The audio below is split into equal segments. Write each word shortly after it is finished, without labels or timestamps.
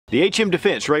The HM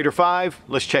Denfense Raider 5,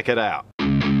 let's check it out.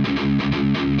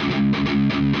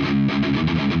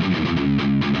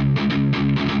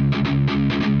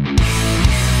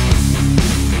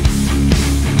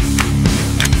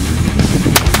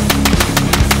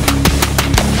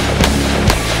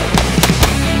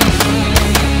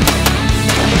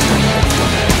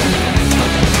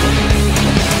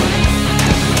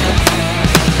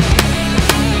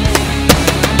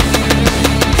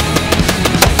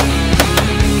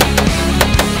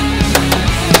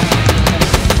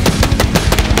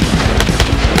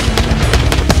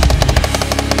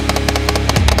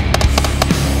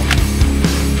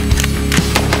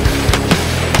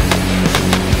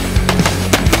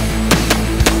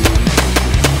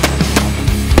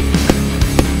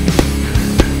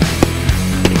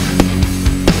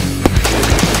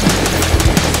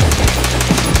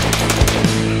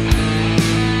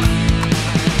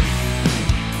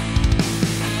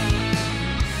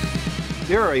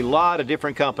 There are a lot of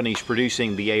different companies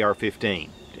producing the AR-15,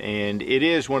 and it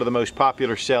is one of the most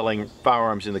popular selling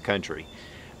firearms in the country.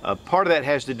 Part of that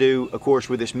has to do, of course,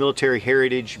 with its military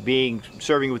heritage,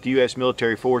 serving with the U.S.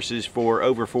 military forces for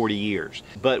over 40 years.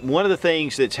 But one of the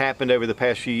things that's happened over the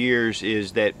past few years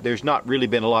is that there's not really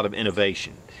been a lot of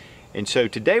innovation. And so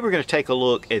today we're going to take a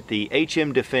look at the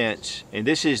HM Denfense, and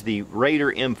this is the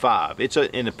Raider M5. It's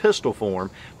in a pistol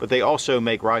form, but they also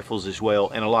make rifles as well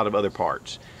and a lot of other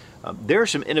parts. There are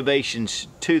some innovations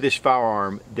to this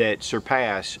firearm that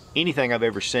surpass anything I've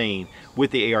ever seen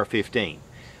with the AR-15.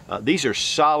 These are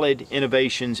solid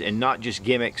innovations and not just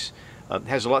gimmicks. It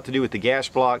has a lot to do with the gas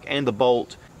block and the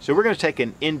bolt. So we're going to take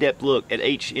an in-depth look at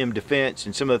HM Denfense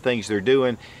and some of the things they're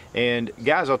doing. And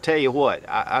guys, I'll tell you what,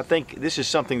 I think this is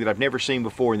something that I've never seen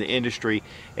before in the industry,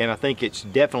 and I think it's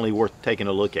definitely worth taking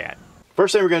a look at.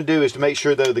 First thing we're going to do is to make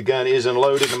sure, though, the gun is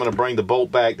unloaded. I'm going to bring the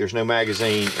bolt back. There's no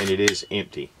magazine, and it is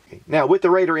empty. Now, with the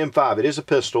Raider M5, it is a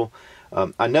pistol.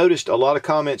 I noticed a lot of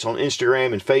comments on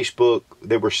Instagram and Facebook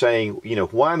that were saying, you know,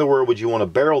 why in the world would you want to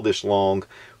barrel this long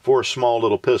for a small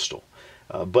little pistol?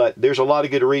 But there's a lot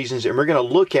of good reasons, and we're going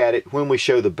to look at it when we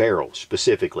show the barrel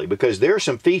specifically, because there are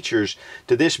some features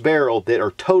to this barrel that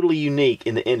are totally unique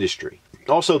in the industry.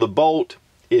 Also, the bolt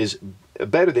is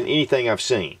better than anything I've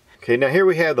seen. Okay, now here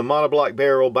we have the monoblock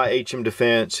barrel by HM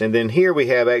Denfense, and then here we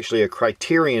have actually a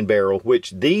Criterion barrel,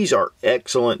 which these are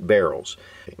excellent barrels.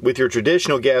 With your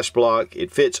traditional gas block,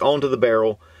 it fits onto the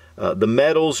barrel. The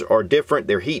metals are different,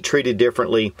 they're heat treated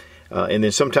differently, and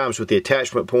then sometimes with the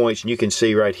attachment points, and you can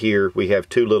see right here, we have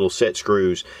two little set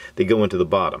screws that go into the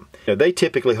bottom. Now, they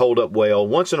typically hold up well.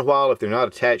 Once in a while, if they're not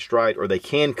attached right or they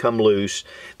can come loose,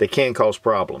 they can cause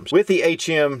problems. With the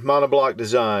HM monoblock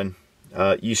design,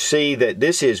 you see that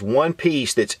this is one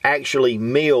piece that's actually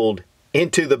milled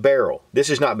into the barrel. This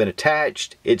has not been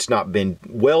attached. It's not been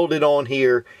welded on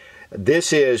here.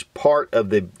 This is part of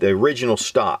the original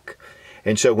stock.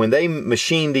 And so when they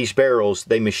machine these barrels,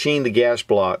 they machine the gas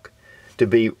block to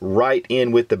be right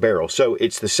in with the barrel. So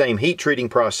it's the same heat treating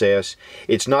process.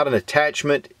 It's not an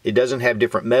attachment. It doesn't have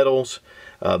different metals.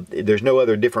 There's no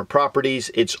other different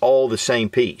properties. It's all the same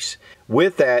piece.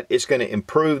 With that, it's going to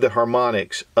improve the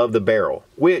harmonics of the barrel,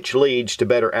 which leads to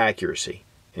better accuracy.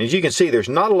 And as you can see, there's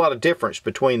not a lot of difference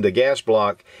between the gas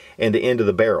block and the end of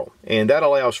the barrel, and that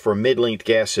allows for a mid-length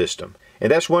gas system. And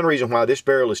that's one reason why this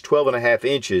barrel is 12.5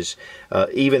 inches,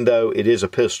 even though it is a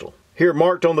pistol. Here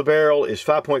marked on the barrel is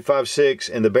 5.56,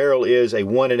 and the barrel is a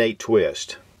 1 1/8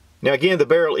 twist. Now again, the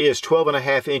barrel is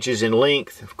 12.5 inches in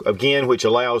length, again, which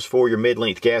allows for your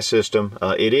mid-length gas system.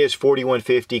 It is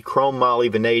 4150 chrome moly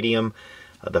vanadium.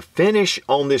 The finish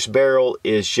on this barrel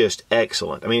is just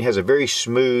excellent. I mean, it has a very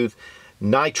smooth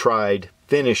nitride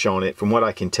finish on it from what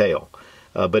I can tell.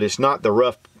 But it's not the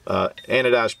rough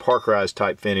anodized parkerized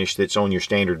type finish that's on your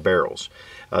standard barrels.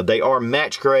 They are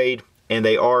match grade and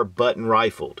they are button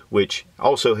rifled, which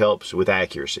also helps with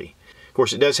accuracy. Of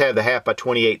course, it does have the 1/2 by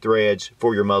 28 threads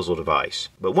for your muzzle device.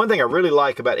 But one thing I really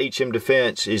like about HM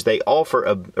Denfense is they offer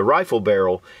a rifle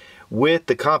barrel with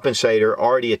the compensator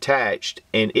already attached,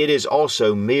 and it is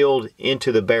also milled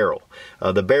into the barrel.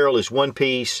 The barrel is one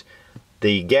piece,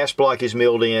 the gas block is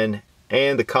milled in,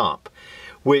 and the comp,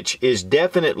 which is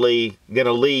definitely going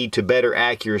to lead to better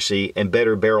accuracy and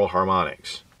better barrel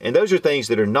harmonics. And those are things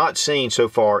that are not seen so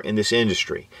far in this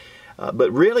industry.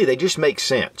 But really, they just make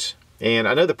sense. And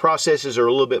I know the processes are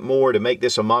a little bit more to make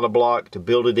this a monoblock, to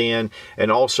build it in,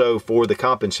 and also for the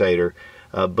compensator.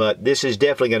 But this is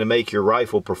definitely going to make your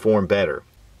rifle perform better.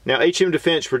 Now, HM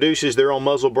Denfense produces their own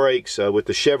muzzle brakes with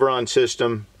the chevron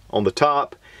system on the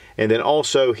top, and then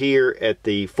also here at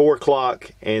the 4 o'clock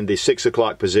and the 6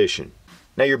 o'clock position.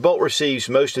 Now, your bolt receives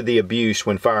most of the abuse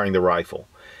when firing the rifle.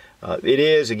 It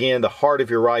is, again, the heart of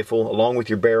your rifle along with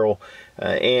your barrel.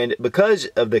 And because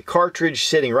of the cartridge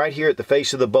sitting right here at the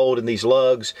face of the bolt in these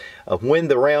lugs, when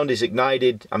the round is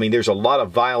ignited, I mean, there's a lot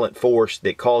of violent force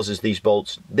that causes these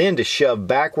bolts then to shove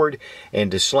backward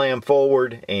and to slam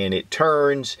forward, and it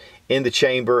turns in the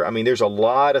chamber. I mean, there's a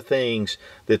lot of things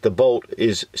that the bolt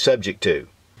is subject to.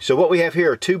 So what we have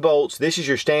here are two bolts. This is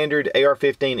your standard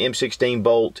AR-15 M16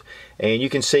 bolt, and you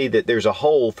can see that there's a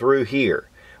hole through here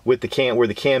with the where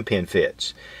the cam pin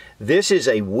fits. This is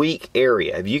a weak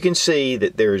area. You can see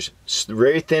that there's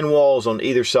very thin walls on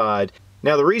either side.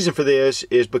 Now the reason for this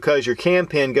is because your cam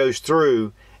pin goes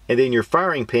through, and then your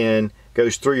firing pin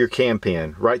goes through your cam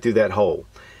pin right through that hole.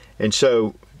 And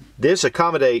so this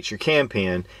accommodates your cam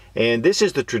pin, and this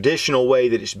is the traditional way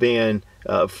that it's been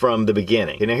from the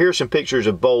beginning. And now here's some pictures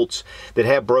of bolts that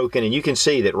have broken, and you can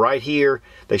see that right here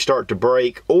they start to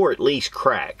break or at least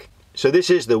crack. So this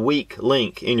is the weak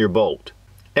link in your bolt.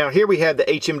 Now here we have the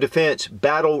HM Denfense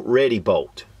Battle Ready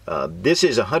bolt. This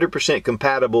is 100%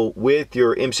 compatible with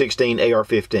your M16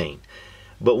 AR-15.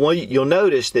 But you'll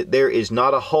notice that there is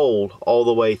not a hole all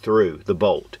the way through the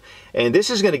bolt. And this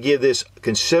is going to give this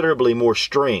considerably more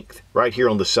strength right here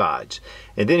on the sides.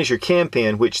 And then is your cam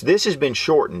pin, which this has been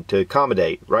shortened to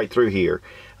accommodate right through here.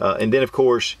 And then of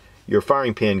course your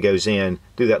firing pin goes in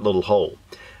through that little hole.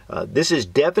 This is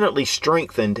definitely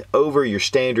strengthened over your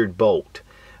standard bolt.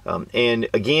 And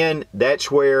again, that's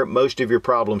where most of your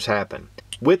problems happen.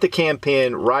 With the cam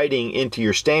pin riding into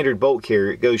your standard bolt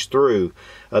carrier, it goes through,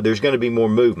 there's going to be more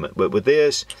movement. But with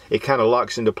this, it kind of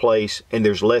locks into place and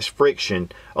there's less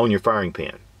friction on your firing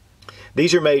pin.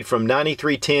 These are made from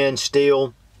 9310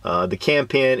 steel. The cam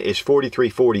pin is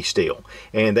 4340 steel.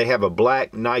 And they have a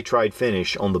black nitride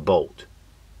finish on the bolt.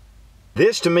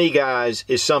 This to me, guys,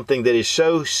 is something that is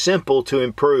so simple to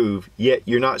improve, yet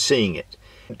you're not seeing it.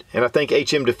 And I think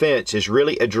HM Denfense has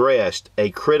really addressed a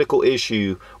critical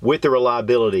issue with the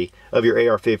reliability of your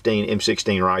AR-15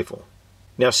 M16 rifle.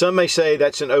 Now some may say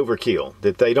that's an overkill,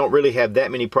 that they don't really have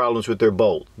that many problems with their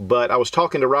bolt. But I was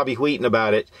talking to Robbie Wheaton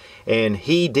about it, and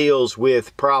he deals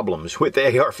with problems with the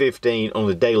AR-15 on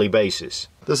a daily basis.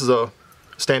 This is a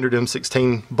standard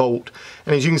M16 bolt,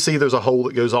 and as you can see, there's a hole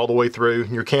that goes all the way through.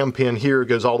 Your cam pin here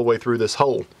goes all the way through this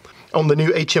hole. On the new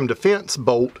HM Denfense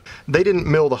bolt, they didn't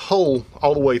mill the hole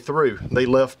all the way through. They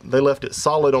left it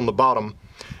solid on the bottom,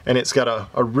 and it's got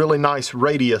a really nice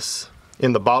radius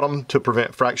in the bottom to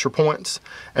prevent fracture points.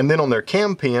 And then on their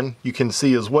cam pin, you can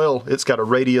see as well, it's got a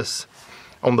radius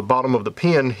on the bottom of the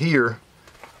pin here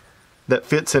that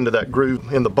fits into that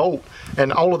groove in the bolt,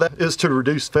 and all of that is to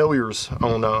reduce failures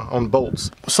on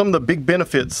bolts. Some of the big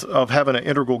benefits of having an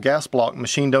integral gas block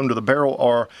machined onto the barrel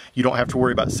are you don't have to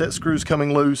worry about set screws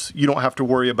coming loose, you don't have to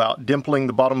worry about dimpling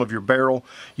the bottom of your barrel,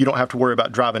 you don't have to worry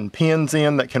about driving pins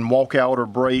in that can walk out or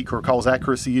break or cause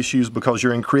accuracy issues because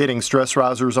you're creating stress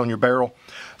risers on your barrel.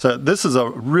 So this is a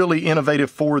really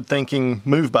innovative, forward-thinking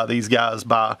move by these guys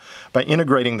by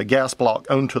integrating the gas block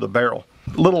onto the barrel.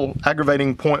 Little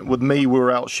aggravating point with me, we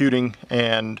were out shooting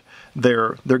and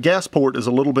their gas port is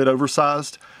a little bit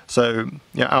oversized. So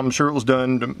yeah, I'm sure it was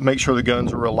done to make sure the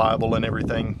guns are reliable and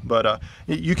everything, but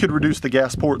you could reduce the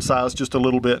gas port size just a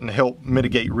little bit and help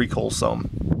mitigate recoil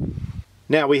some.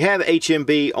 Now we have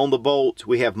HMB on the bolt,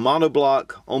 we have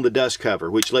monoblock on the dust cover,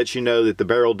 which lets you know that the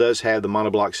barrel does have the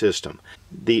monoblock system.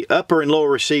 The upper and lower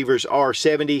receivers are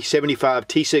 70, 75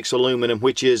 T6 aluminum,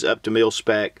 which is up to mil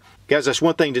spec. Guys, that's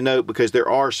one thing to note because there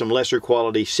are some lesser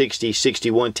quality 60,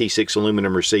 61 T6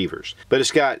 aluminum receivers. But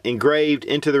it's got engraved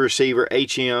into the receiver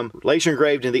HM, laser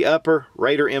engraved in the upper,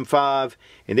 Raider M5,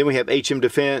 and then we have HM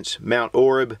Denfense, Mount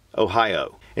Orab,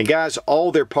 Ohio. And guys,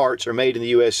 all their parts are made in the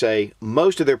USA.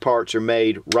 Most of their parts are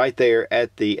made right there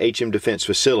at the HM Denfense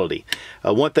facility.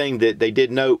 One thing that they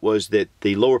did note was that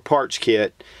the lower parts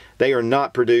kit, they are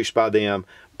not produced by them,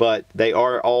 but they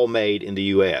are all made in the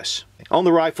US. On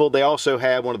the rifle, they also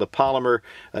have one of the polymer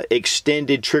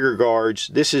extended trigger guards.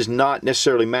 This is not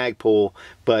necessarily mag pull,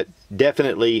 but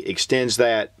definitely extends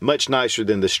that much nicer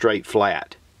than the straight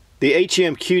flat. The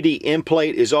HM QD end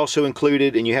plate is also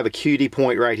included, and you have a QD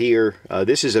point right here.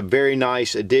 This is a very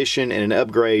nice addition and an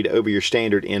upgrade over your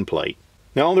standard end plate.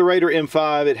 Now on the Raider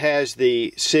M5, it has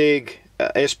the SIG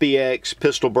SBX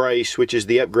pistol brace, which is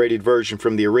the upgraded version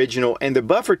from the original, and the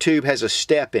buffer tube has a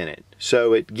step in it,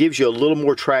 so it gives you a little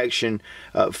more traction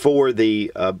for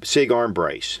the SIG arm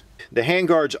brace. The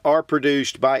handguards are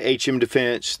produced by HM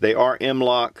Denfense. They are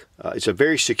M-LOK. It's a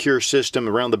very secure system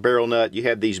around the barrel nut. You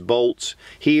have these bolts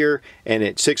here and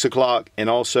at 6 o'clock and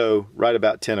also right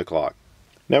about 10 o'clock.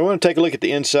 Now we're going to take a look at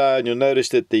the inside, and you'll notice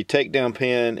that the takedown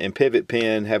pin and pivot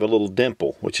pin have a little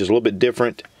dimple, which is a little bit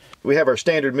different. We have our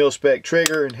standard mil-spec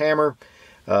trigger and hammer,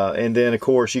 and then of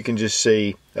course you can just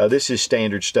see this is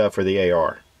standard stuff for the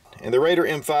AR. And the Raider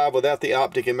M5 without the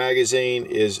optic and magazine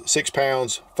is 6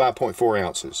 pounds, 5.4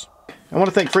 ounces. I want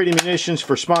to thank Freedom Munitions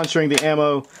for sponsoring the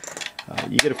ammo.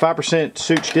 You get a 5%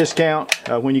 Such discount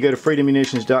when you go to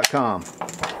freedommunitions.com.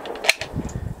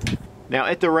 Now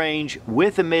at the range,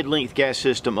 with the mid-length gas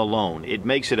system alone, it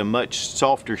makes it a much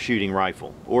softer shooting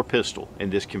rifle or pistol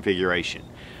in this configuration.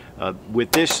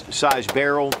 With this size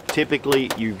barrel, typically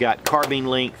you've got carbine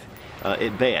length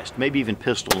at best, maybe even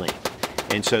pistol length.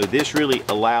 And so this really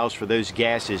allows for those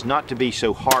gases not to be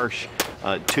so harsh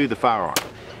to the firearm.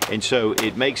 And so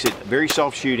it makes it very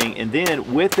soft shooting, and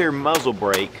then with their muzzle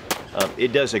brake,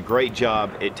 it does a great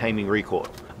job at taming recoil.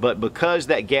 But because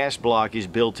that gas block is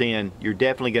built in, you're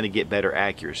definitely going to get better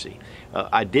accuracy.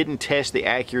 I didn't test the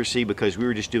accuracy because we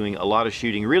were just doing a lot of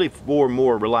shooting really for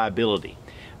more reliability.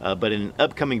 But in an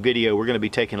upcoming video, we're going to be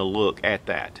taking a look at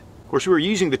that. Of course, we were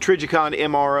using the Trijicon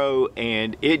MRO,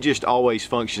 and it just always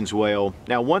functions well.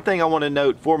 Now, one thing I want to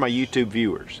note for my YouTube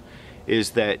viewers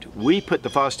is that we put the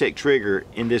Fostech trigger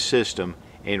in this system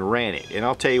and ran it. And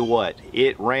I'll tell you what,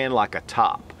 it ran like a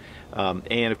top.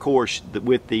 And of course,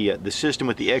 with the system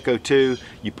with the Echo 2,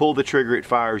 you pull the trigger, it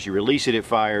fires, you release it, it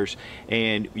fires,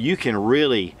 and you can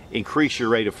really increase your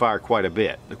rate of fire quite a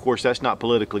bit. Of course, that's not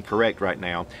politically correct right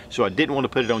now, so I didn't want to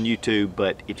put it on YouTube,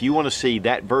 but if you want to see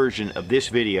that version of this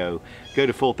video, go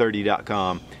to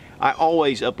full30.com. I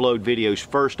always upload videos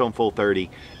first on Full30,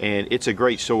 and it's a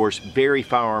great source, very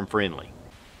firearm friendly.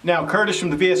 Now, Curtis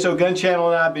from the VSO Gun Channel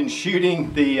and I have been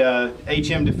shooting the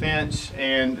HM Defense,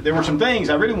 and there were some things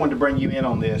I really wanted to bring you in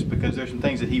on this because there's some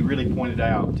things that he really pointed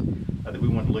out that we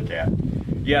wanted to look at.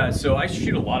 Yeah, so I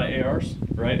shoot a lot of ARs,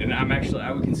 right? And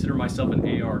I would consider myself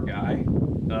an AR guy,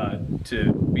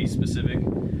 to be specific.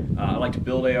 I like to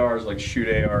build ARs, I like to shoot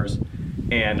ARs,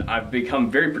 and I've become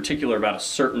very particular about a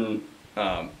certain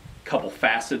couple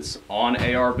facets on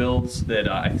AR builds that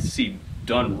I see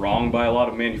done wrong by a lot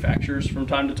of manufacturers from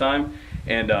time to time,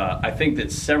 and I think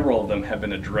that several of them have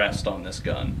been addressed on this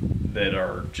gun that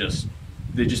are just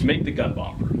make the gun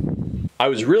bomb-proof. I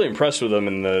was really impressed with them,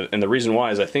 and the reason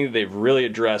why is I think that they've really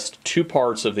addressed two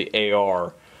parts of the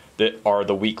AR that are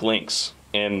the weak links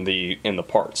in the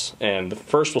parts. And the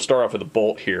first, we'll start off with the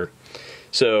bolt here.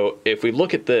 So if we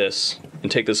look at this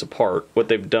and take this apart, what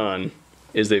they've done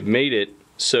is they've made it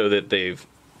so that they've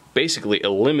basically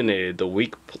eliminated the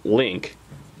weak link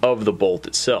of the bolt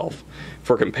itself.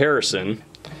 For comparison,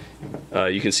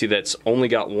 you can see that's only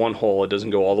got one hole, it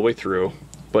doesn't go all the way through.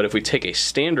 But if we take a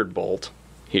standard bolt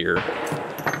here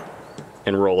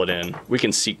and roll it in, we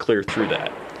can see clear through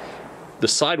that. The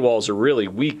sidewalls are really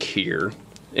weak here,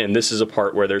 and this is a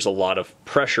part where there's a lot of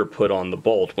pressure put on the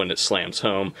bolt when it slams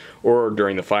home or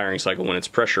during the firing cycle when it's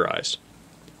pressurized.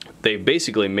 They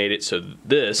basically made it so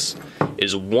this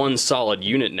is one solid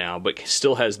unit now, but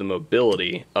still has the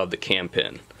mobility of the cam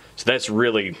pin. So that's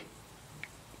really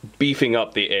beefing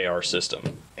up the AR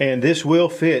system. And this will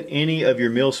fit any of your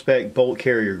mil-spec bolt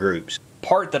carrier groups.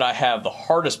 Part that I have the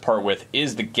hardest part with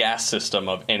is the gas system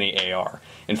of any AR.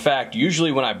 In fact,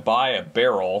 usually when I buy a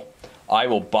barrel, I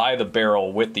will buy the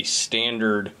barrel with the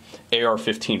standard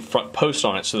AR-15 front post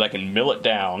on it so that I can mill it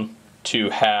down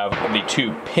to have the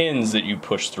two pins that you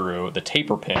push through, the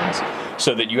taper pins,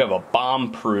 so that you have a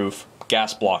bomb-proof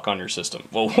gas block on your system.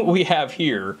 Well, what we have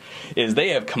here is they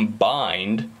have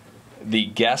combined the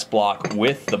gas block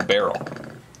with the barrel.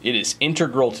 It is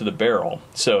integral to the barrel,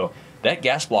 so that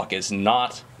gas block is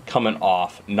not coming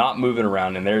off, not moving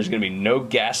around, and there's going to be no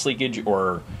gas leakage,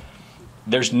 or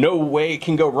there's no way it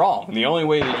can go wrong. The only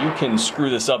way that you can screw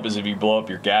this up is if you blow up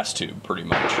your gas tube, pretty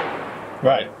much.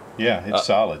 Right. Yeah, it's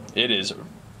solid. It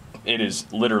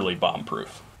is literally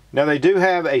bomb-proof. Now they do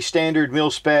have a standard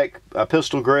mil-spec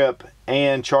pistol grip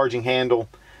and charging handle,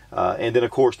 and then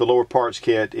of course the lower parts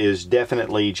kit is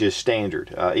definitely just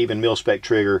standard, even mil-spec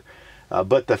trigger.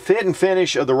 But the fit and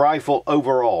finish of the rifle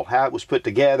overall, how it was put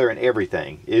together and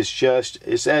everything,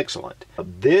 is excellent.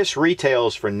 This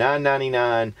retails for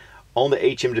 $9.99 on the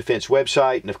HM Defense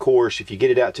website, and of course if you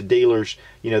get it out to dealers,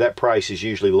 you know that price is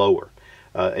usually lower.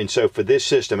 And so for this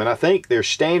system, and I think their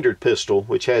standard pistol,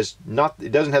 which it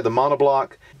doesn't have the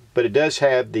monoblock, but it does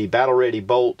have the battle ready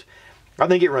bolt, I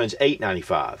think it runs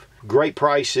 $8.95. Great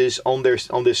prices on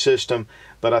this system,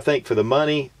 but I think for the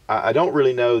money, I don't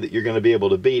really know that you're going to be able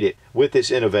to beat it with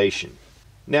this innovation.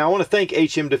 Now I want to thank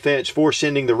HM Defense for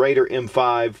sending the Raider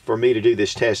M5 for me to do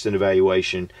this test and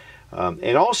evaluation,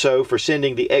 and also for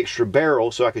sending the extra barrel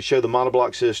so I could show the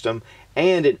monoblock system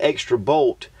and an extra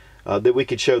bolt that we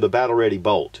could show the battle ready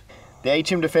bolt. The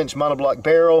HM Denfense Monobloc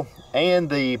barrel and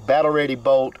the battle ready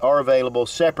bolt are available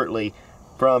separately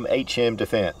from HM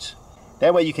Denfense.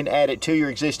 That way you can add it to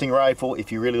your existing rifle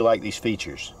if you really like these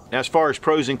features. Now, as far as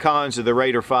pros and cons of the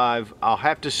Raider 5, I'll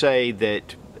have to say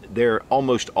that they're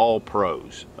almost all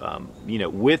pros. You know,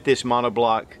 with this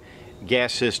monobloc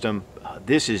gas system,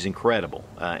 this is incredible.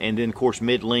 And then of course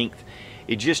mid-length,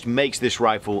 it just makes this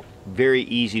rifle very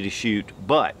easy to shoot.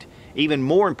 But even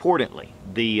more importantly,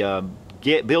 the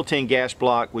built-in gas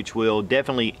block, which will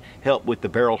definitely help with the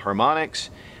barrel harmonics.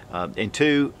 And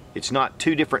two, it's not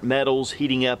two different metals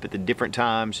heating up at the different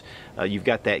times. You've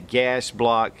got that gas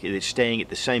block that's staying at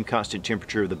the same constant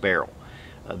temperature of the barrel.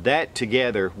 That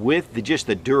together with just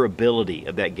the durability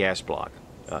of that gas block.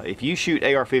 If you shoot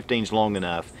AR-15s long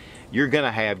enough, you're going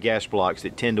to have gas blocks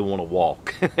that tend to want to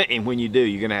walk. And when you do,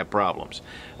 you're going to have problems.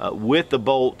 With the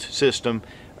bolt system,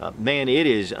 man, it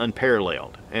is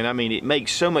unparalleled. And I mean, it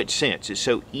makes so much sense. It's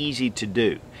so easy to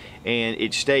do. And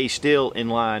it stays still in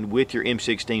line with your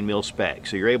M16 mil spec.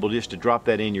 So you're able just to drop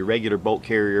that in your regular bolt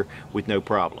carrier with no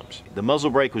problems. The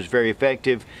muzzle brake was very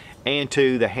effective, and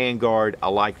two, the handguard, I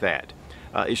like that.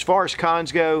 As far as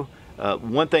cons go,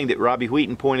 one thing that Robbie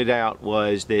Wheaton pointed out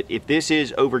was that if this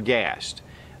is overgassed,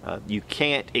 you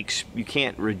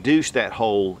can't reduce that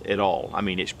hole at all. I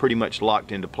mean, it's pretty much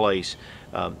locked into place,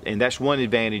 and that's one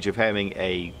advantage of having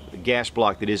a gas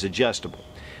block that is adjustable.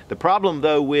 The problem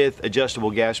though with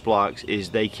adjustable gas blocks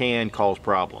is they can cause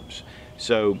problems.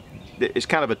 So it's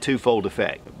kind of a twofold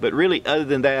effect. But really, other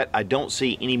than that, I don't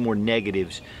see any more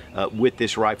negatives with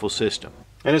this rifle system.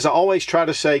 And as I always try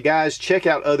to say, guys, check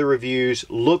out other reviews,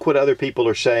 look what other people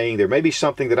are saying. There may be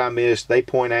something that I missed, they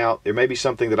point out. There may be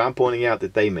something that I'm pointing out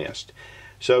that they missed.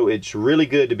 So it's really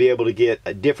good to be able to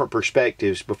get different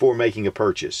perspectives before making a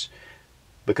purchase.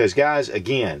 Because guys,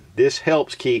 again, this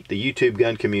helps keep the YouTube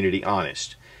gun community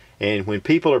honest. And when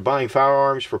people are buying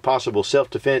firearms for possible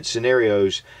self-defense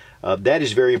scenarios, that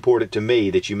is very important to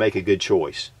me, that you make a good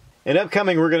choice. In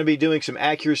upcoming, we're going to be doing some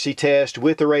accuracy tests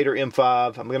with the Raider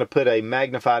M5. I'm going to put a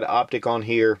magnified optic on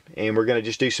here, and we're going to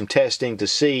just do some testing to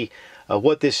see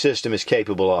what this system is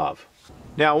capable of.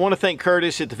 Now, I want to thank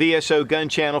Curtis at the VSO Gun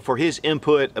Channel for his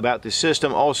input about this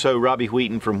system. Also, Robbie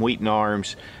Wheaton from Wheaton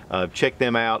Arms. Check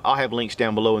them out. I'll have links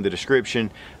down below in the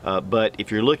description. But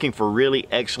if you're looking for really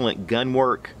excellent gun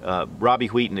work, Robbie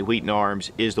Wheaton at Wheaton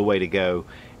Arms is the way to go.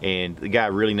 And the guy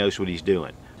really knows what he's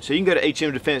doing. So you can go to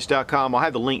hmdefense.com. I'll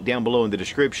have the link down below in the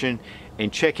description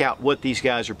and check out what these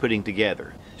guys are putting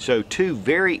together. So two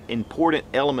very important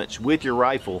elements with your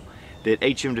rifle that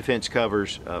HM Denfense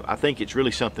covers. I think it's really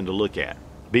something to look at.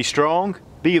 Be strong,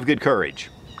 be of good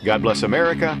courage. God bless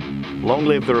America. Long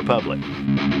live the Republic.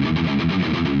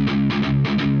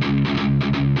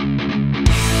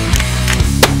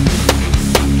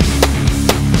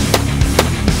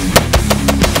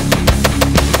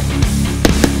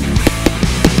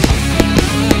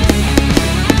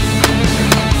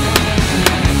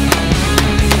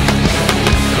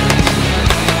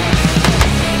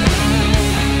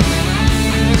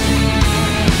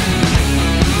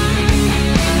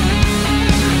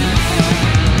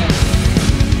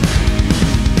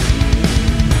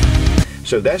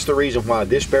 So that's the reason why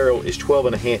this barrel is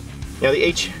 12.5.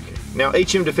 Now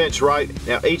HM Denfense, right?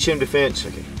 Now HM Denfense,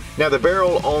 okay. Now the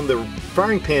barrel on the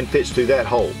firing pin fits through that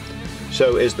hole.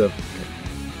 So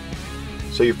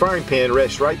so your firing pin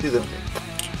rests right through the.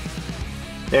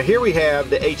 Now here we have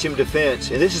the HM Denfense,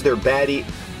 and this is their baddie.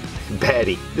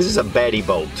 This is a baddie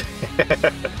bolt.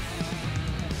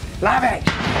 Live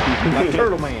action, like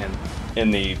Turtle Man. In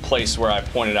the place where I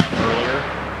pointed out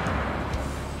earlier.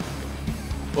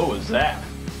 What was that?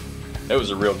 That was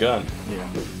a real gun. Yeah.